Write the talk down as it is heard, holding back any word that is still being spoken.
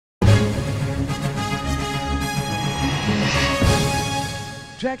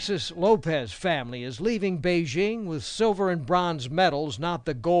Texas Lopez family is leaving Beijing with silver and bronze medals, not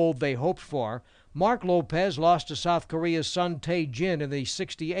the gold they hoped for. Mark Lopez lost to South Korea's son Tae-jin in the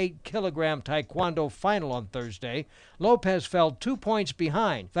 68-kilogram taekwondo final on Thursday. Lopez fell 2 points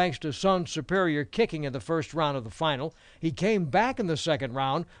behind thanks to Son's superior kicking in the first round of the final. He came back in the second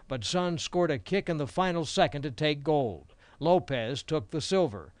round, but Son scored a kick in the final second to take gold. Lopez took the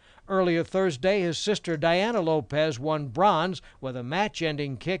silver. Earlier Thursday, his sister Diana Lopez won bronze with a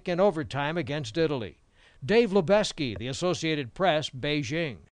match-ending kick in overtime against Italy. Dave Lubeski, The Associated Press, Beijing.